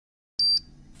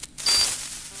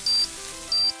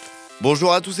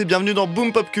Bonjour à tous et bienvenue dans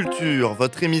Boom Pop Culture,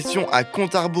 votre émission à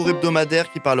compte à rebours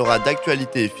hebdomadaire qui parlera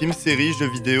d'actualités, films, séries,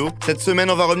 jeux vidéo. Cette semaine,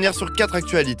 on va revenir sur 4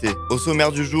 actualités. Au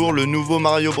sommaire du jour, le nouveau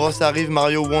Mario Bros arrive,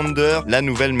 Mario Wonder, la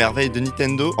nouvelle merveille de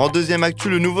Nintendo. En deuxième actu,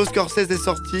 le nouveau Scorsese est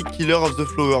sorti, Killer of the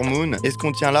Flower Moon. Est-ce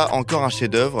qu'on tient là encore un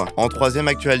chef-d'œuvre? En troisième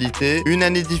actualité, une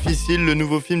année difficile, le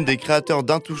nouveau film des créateurs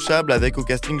d'Intouchables avec au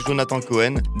casting Jonathan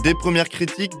Cohen. Des premières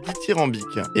critiques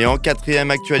dithyrambiques. Et en quatrième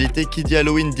actualité, qui dit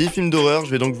Halloween dit film d'horreur, je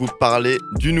vais donc vous parler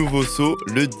du nouveau saut,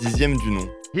 le 10e du nom.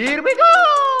 Here we go!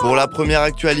 Pour la première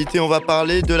actualité, on va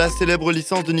parler de la célèbre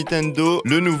licence de Nintendo,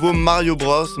 le nouveau Mario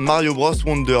Bros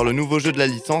Wonder, le nouveau jeu de la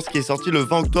licence qui est sorti le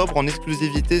 20 octobre en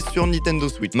exclusivité sur Nintendo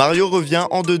Switch. Mario revient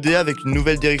en 2D avec une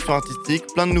nouvelle direction artistique,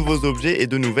 plein de nouveaux objets et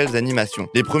de nouvelles animations.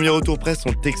 Les premiers retours presse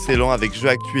sont excellents avec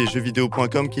jeuxactu et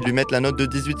jeuxvideo.com qui lui mettent la note de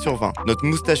 18 sur 20. Notre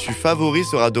Moustachu favori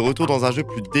sera de retour dans un jeu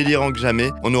plus délirant que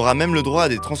jamais. On aura même le droit à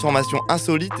des transformations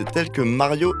insolites telles que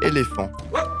Mario éléphant.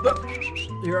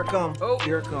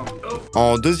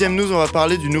 En deuxième news, on va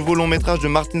parler du nouveau long métrage de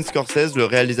Martin Scorsese, le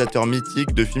réalisateur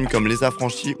mythique de films comme Les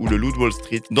Affranchis ou Le Loup de Wall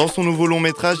Street. Dans son nouveau long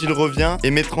métrage, il revient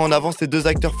et mettra en avant ses deux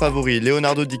acteurs favoris,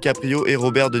 Leonardo DiCaprio et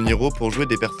Robert De Niro, pour jouer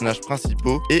des personnages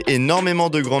principaux et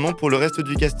énormément de grands noms pour le reste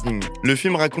du casting. Le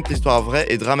film raconte l'histoire vraie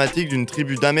et dramatique d'une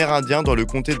tribu d'Amérindiens dans le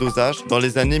comté d'Osage dans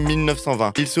les années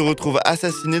 1920. Ils se retrouvent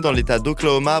assassinés dans l'état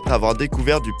d'Oklahoma après avoir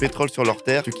découvert du pétrole sur leur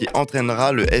terre, ce qui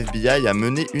entraînera le FBI à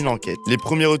mener une enquête. Les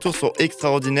premiers retours sont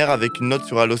extraordinaires avec une note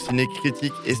sur Allociné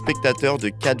critique et spectateurs de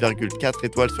 4,4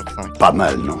 étoiles sur 5. Pas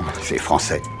mal, non? C'est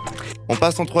français. On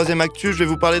passe en troisième actu, je vais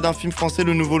vous parler d'un film français,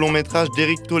 le nouveau long métrage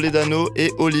d'Éric Toledano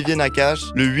et Olivier Nakache,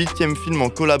 le 8e film en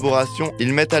collaboration.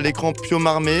 Ils mettent à l'écran Pio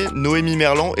Marmé, Noémie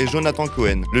Merlan et Jonathan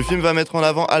Cohen. Le film va mettre en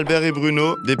avant Albert et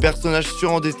Bruno, des personnages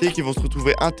surendettés qui vont se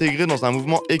retrouver intégrés dans un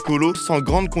mouvement écolo sans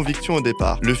grande conviction au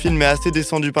départ. Le film est assez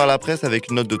descendu par la presse avec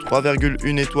une note de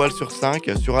 3,1 étoiles sur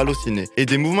 5 sur Allociné. Et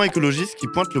des mouvements écologistes qui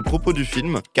pointent le propos du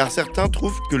film, car certains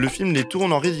trouvent que le film les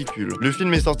tourne en ridicule. Le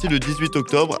film est sorti le 18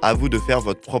 octobre, à vous de faire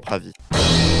votre propre avis.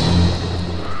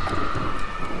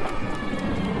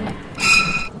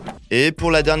 Et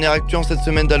pour la dernière actu en cette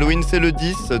semaine d'Halloween, c'est le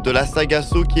 10 de la saga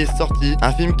Saw qui est sorti,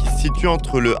 un film qui se situe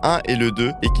entre le 1 et le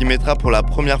 2 et qui mettra pour la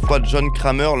première fois John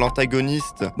Kramer,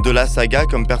 l'antagoniste de la saga,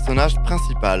 comme personnage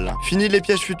principal. Fini les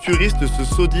pièges futuristes, ce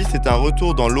Saw 10 est un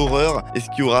retour dans l'horreur et ce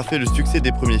qui aura fait le succès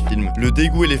des premiers films. Le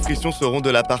dégoût et les frictions seront de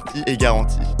la partie et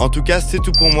garantis. En tout cas, c'est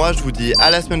tout pour moi, je vous dis à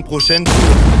la semaine prochaine.